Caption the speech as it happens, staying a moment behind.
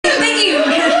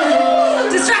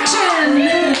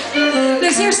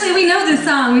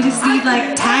song. We just need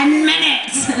like 10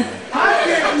 minutes.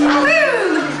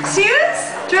 Woo! Shoes?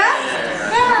 Dress?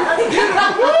 Yeah.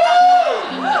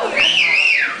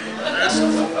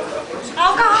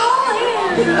 Alcohol?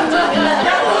 Yeah.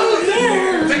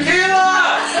 Tequila!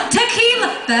 Tequila!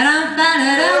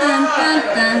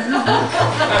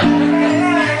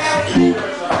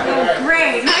 Oh,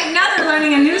 great. Now they're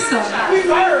learning a new song.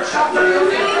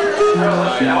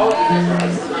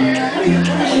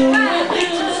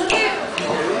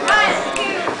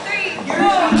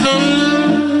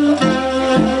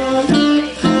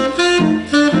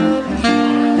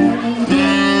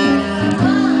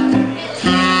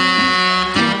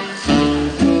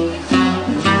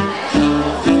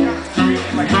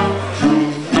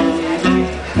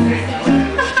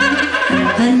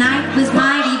 The night was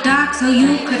mighty dark, so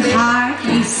you could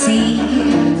hardly see.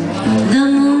 The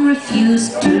moon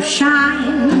refused to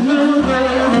shine.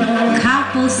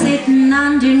 Couple sitting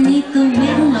underneath the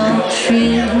willow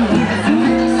tree.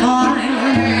 For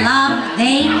love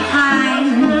they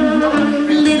pine.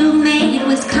 Little maid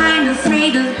was kind of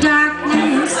afraid of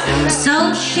darkness,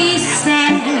 so she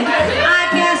said, I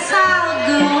guess I'll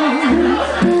go.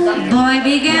 Boy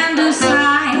began to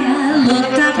sigh,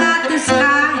 looked up at the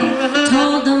sky,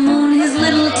 told the moon his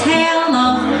little tale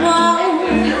of woe.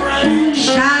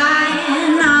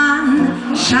 Shine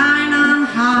on,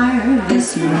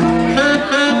 harvest moon,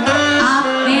 up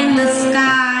in the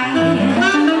sky.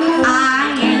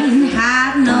 I ain't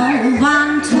had no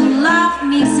one to love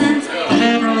me since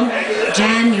April,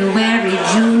 January,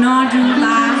 June or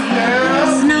July.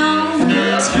 Snow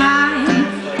time,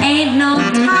 ain't no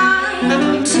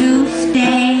time to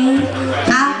stay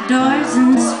outdoors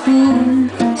and spoon.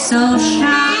 So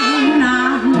shine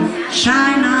on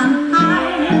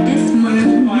high this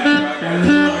moon, my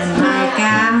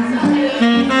gal.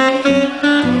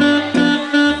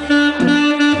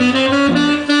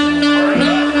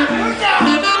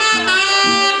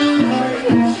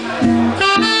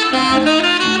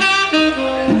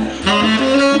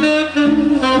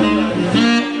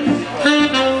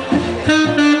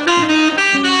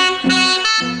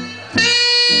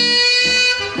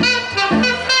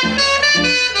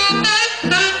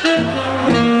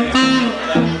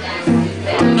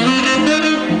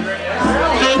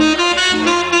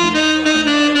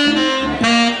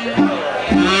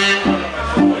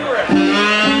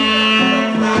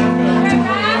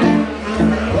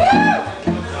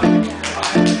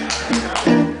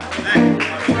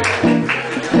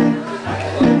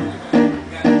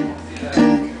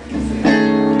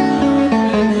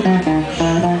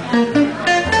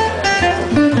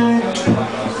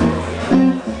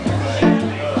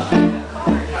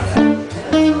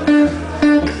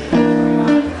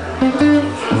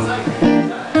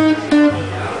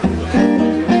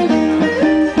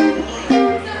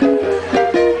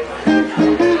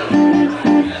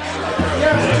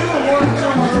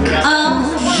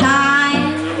 Oh,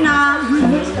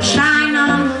 shine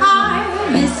on,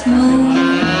 harvest moon.